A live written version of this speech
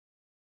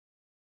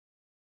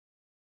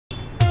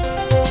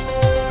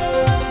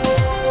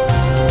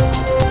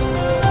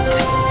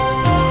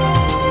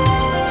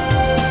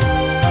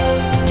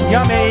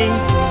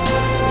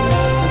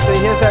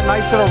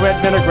nice little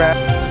red vinaigrette.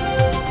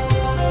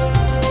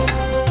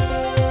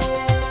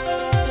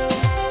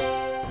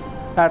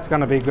 That's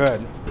gonna be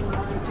good.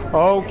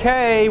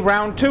 Okay,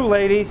 round two,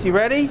 ladies. You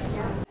ready?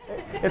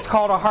 It's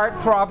called a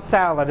heart throb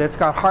salad. It's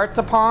got hearts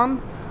of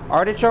palm,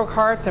 artichoke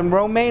hearts, and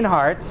romaine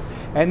hearts.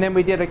 And then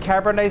we did a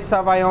Cabernet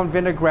Sauvignon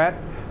vinaigrette.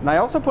 And I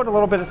also put a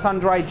little bit of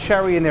sun-dried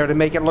cherry in there to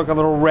make it look a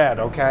little red,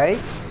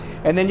 okay?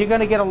 And then you're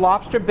going to get a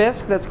lobster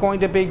bisque that's going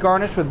to be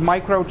garnished with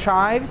micro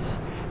chives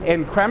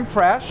and creme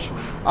fraiche.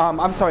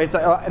 I'm sorry, it's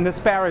an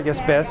asparagus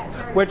bisque,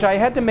 which I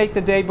had to make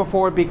the day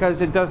before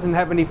because it doesn't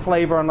have any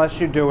flavor unless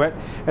you do it.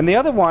 And the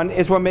other one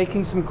is we're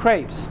making some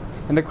crepes.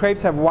 And the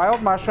crepes have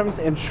wild mushrooms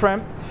and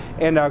shrimp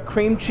and a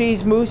cream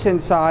cheese mousse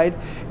inside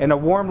and a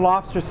warm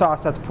lobster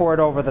sauce that's poured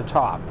over the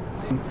top.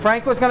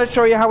 Frank was going to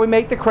show you how we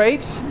make the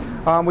crepes.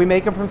 We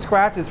make them from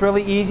scratch. It's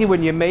really easy.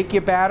 When you make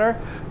your batter,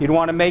 you'd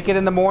want to make it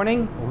in the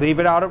morning, leave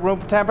it out at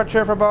room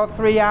temperature for about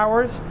 3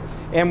 hours.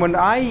 And when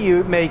I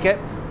make it,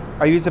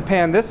 I use a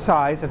pan this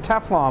size, a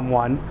Teflon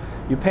one.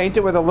 You paint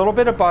it with a little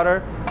bit of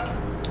butter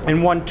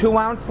and 1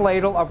 2-ounce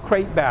ladle of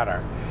crepe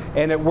batter.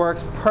 And it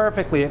works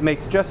perfectly. It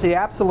makes just the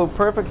absolute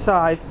perfect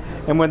size.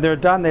 And when they're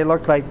done, they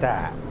look like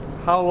that.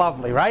 How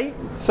lovely, right?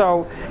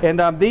 So, and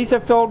these are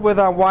filled with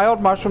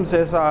wild mushrooms.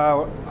 There's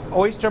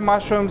oyster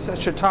mushrooms,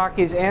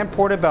 shiitakes, and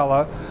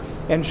portobello,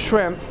 and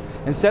shrimp.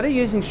 Instead of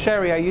using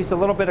sherry, I used a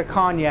little bit of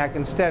cognac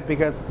instead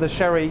because the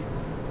sherry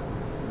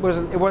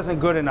wasn't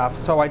good enough.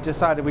 So I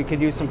decided we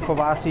could use some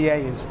Courvoisier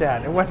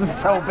instead. It wasn't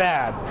so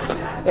bad.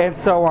 And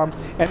so,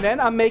 and then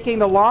I'm making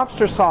the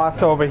lobster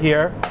sauce over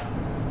here.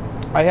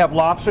 I have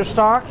lobster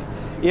stock.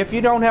 If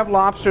you don't have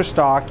lobster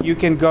stock, you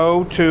can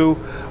go to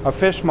a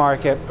fish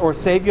market or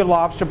save your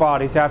lobster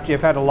bodies after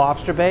you've had a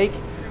lobster bake.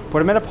 Put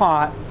them in a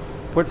pot,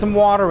 put some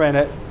water in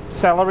it,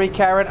 celery,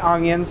 carrot,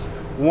 onions,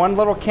 1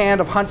 little can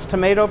of Hunt's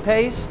tomato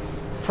paste,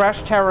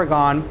 fresh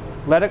tarragon,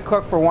 let it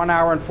cook for 1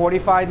 hour and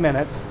 45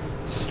 minutes,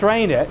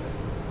 strain it,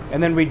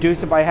 and then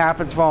reduce it by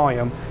half its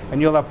volume, and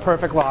you'll have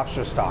perfect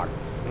lobster stock,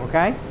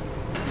 okay?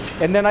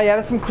 And then I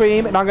added some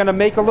cream, and I'm gonna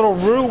make a little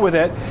roux with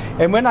it,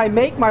 and when I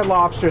make my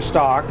lobster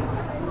stock,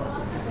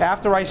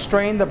 after I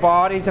strain the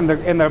bodies and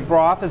the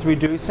broth is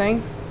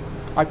reducing,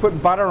 I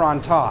put butter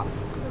on top.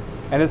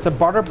 And as the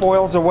butter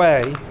boils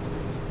away,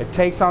 it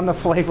takes on the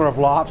flavor of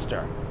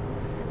lobster.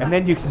 And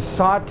then you can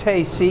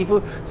saute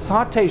seafood,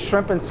 saute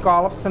shrimp and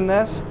scallops in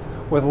this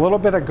with a little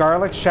bit of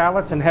garlic,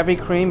 shallots, and heavy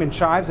cream and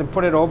chives and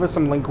put it over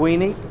some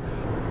linguine.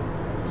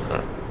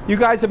 You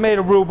guys have made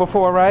a roux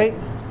before, right?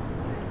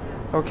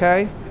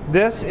 Okay.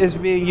 This is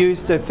being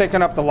used to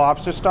thicken up the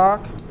lobster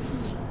stock.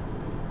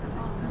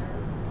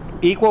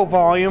 Equal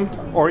volume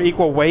or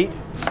equal weight.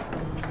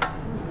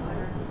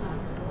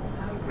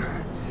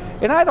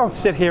 And I don't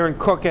sit here and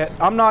cook it.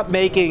 I'm not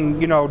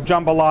making, you know,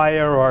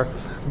 jambalaya or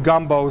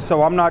gumbo,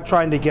 so I'm not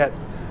trying to get,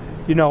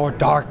 you know, a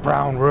dark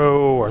brown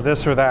roux or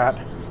this or that.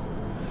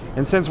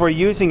 And since we're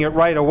using it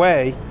right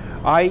away,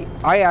 I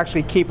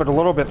actually keep it a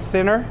little bit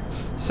thinner,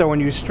 so when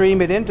you stream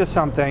it into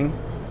something,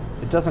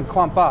 it doesn't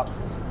clump up.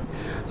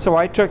 So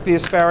I took the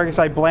asparagus,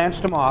 I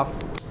blanched them off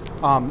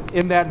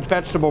in that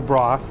vegetable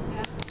broth,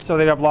 so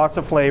they'd have lots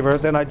of flavor.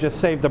 Then I just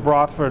saved the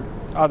broth for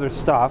other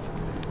stuff.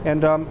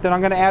 And then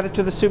I'm going to add it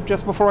to the soup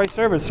just before I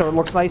serve it so it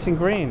looks nice and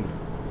green.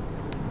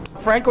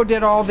 Franco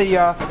did all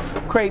the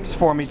crepes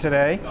for me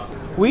today.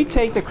 We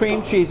take the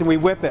cream cheese and we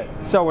whip it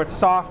so it's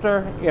softer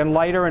and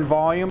lighter in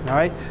volume. All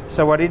right.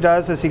 So what he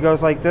does is he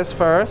goes like this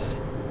first,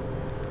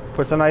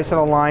 puts a nice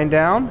little line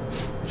down.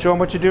 Show him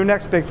what you do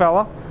next, big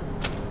fella.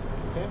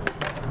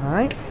 All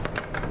right.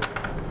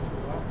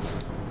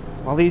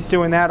 While he's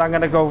doing that, I'm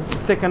going to go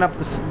thicken up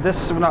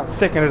this, not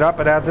thicken it up,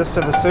 but add this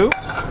to the soup.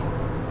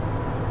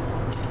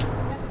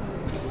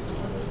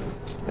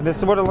 And this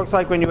is what it looks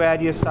like when you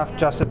add your stuff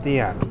just at the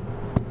end.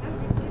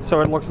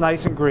 So it looks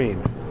nice and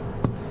green.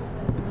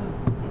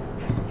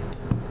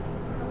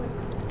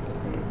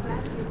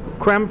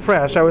 Creme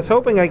fraiche. I was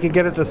hoping I could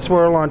get it to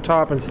swirl on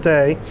top and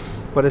stay,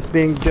 but it's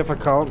being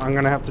difficult. I'm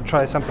going to have to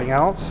try something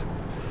else.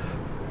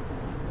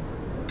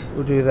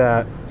 We'll do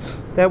that.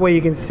 That way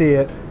you can see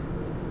it.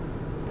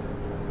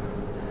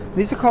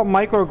 These are called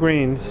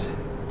microgreens.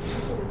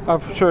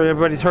 I'm sure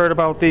everybody's heard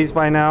about these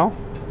by now.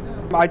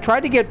 I tried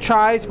to get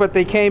chives, but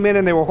they came in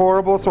and they were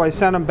horrible, so I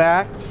sent them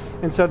back.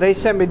 And so they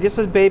sent me, this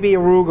is baby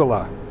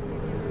arugula.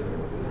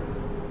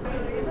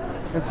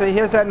 And so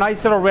here's that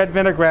nice little red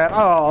vinaigrette.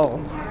 Oh,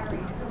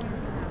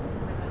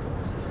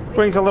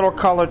 brings a little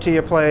color to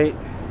your plate.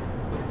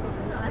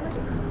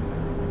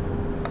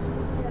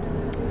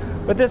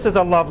 But this is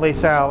a lovely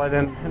salad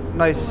and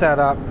nice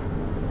setup.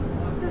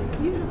 That's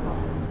beautiful.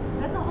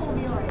 That's a whole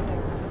meal right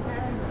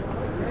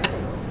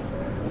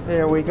there.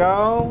 There we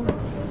go.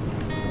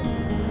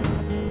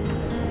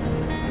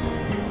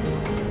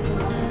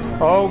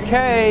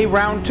 Okay,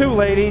 round two,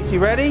 ladies. You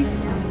ready?